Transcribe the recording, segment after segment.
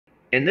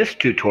In this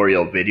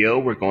tutorial video,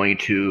 we're going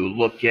to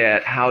look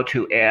at how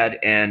to add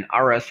an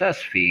RSS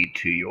feed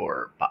to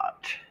your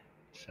bot.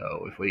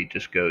 So if we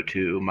just go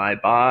to my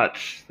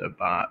bots, the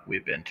bot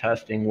we've been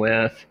testing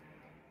with,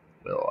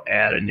 we'll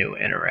add a new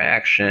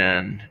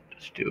interaction.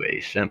 Just do a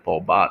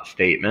simple bot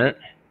statement.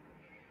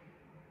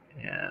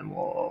 And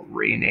we'll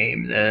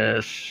rename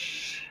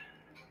this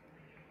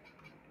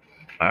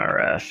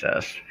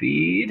RSS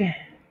feed.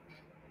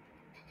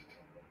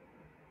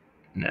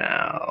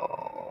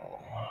 Now,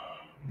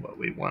 what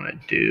we want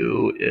to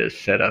do is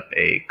set up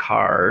a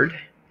card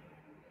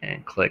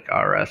and click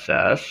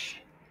RSS,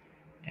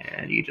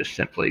 and you just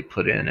simply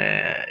put in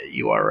a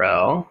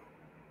URL,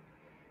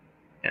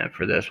 and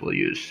for this we'll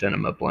use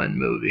Cinema Blend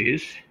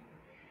Movies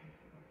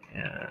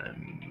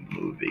and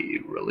movie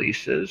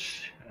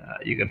releases.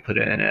 You can put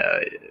in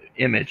an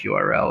image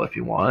URL if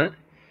you want,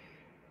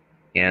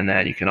 and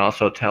then you can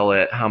also tell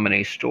it how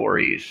many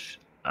stories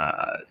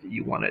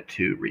you want it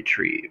to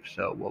retrieve.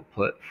 So we'll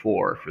put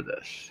 4 for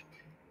this.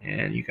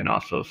 And you can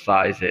also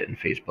size it in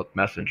Facebook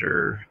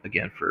Messenger,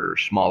 again, for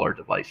smaller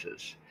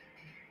devices.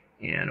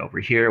 And over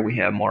here we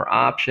have more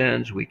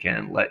options. We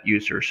can let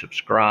users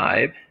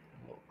subscribe.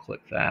 We'll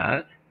click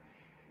that.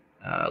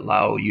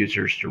 Allow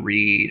users to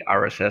read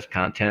RSS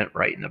content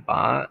right in the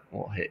bot.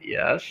 We'll hit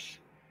yes.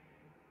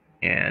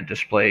 And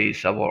display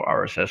several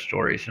RSS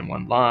stories in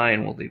one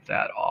line. We'll leave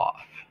that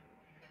off.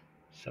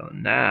 So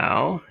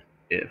now,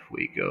 if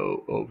we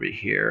go over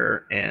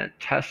here and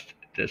test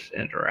this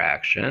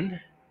interaction,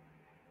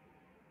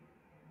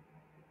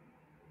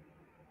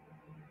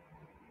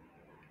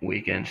 we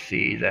can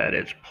see that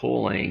it's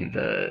pulling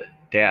the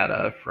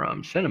data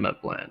from Cinema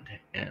Blend,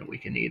 and we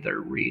can either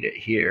read it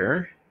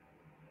here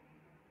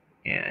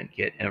and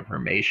get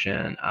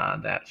information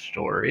on that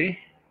story,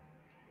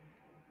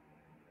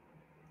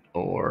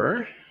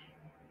 or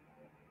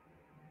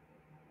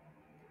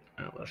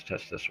let's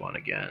test this one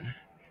again.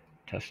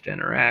 Test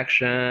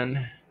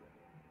interaction.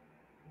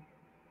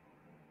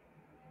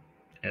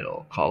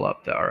 It'll call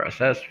up the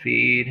RSS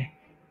feed,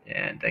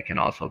 and they can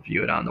also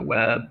view it on the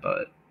web,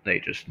 but they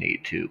just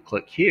need to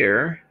click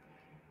here,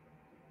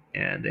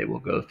 and they will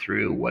go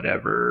through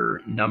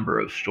whatever number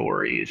of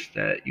stories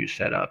that you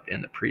set up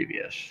in the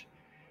previous.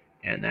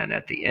 And then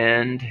at the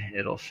end,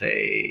 it'll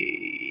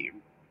say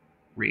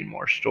read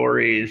more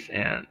stories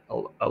and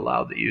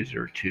allow the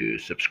user to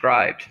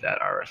subscribe to that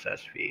RSS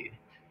feed.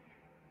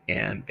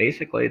 And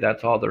basically,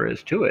 that's all there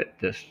is to it.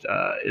 This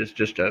is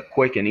just a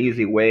quick and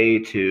easy way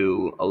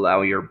to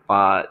allow your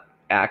bot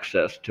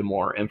access to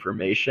more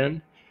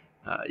information.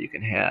 You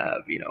can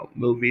have,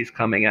 movies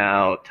coming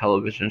out,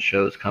 television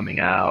shows coming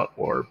out,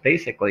 or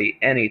basically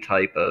any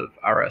type of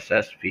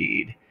RSS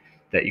feed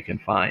that you can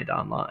find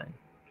online.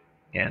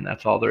 And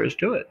that's all there is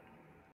to it.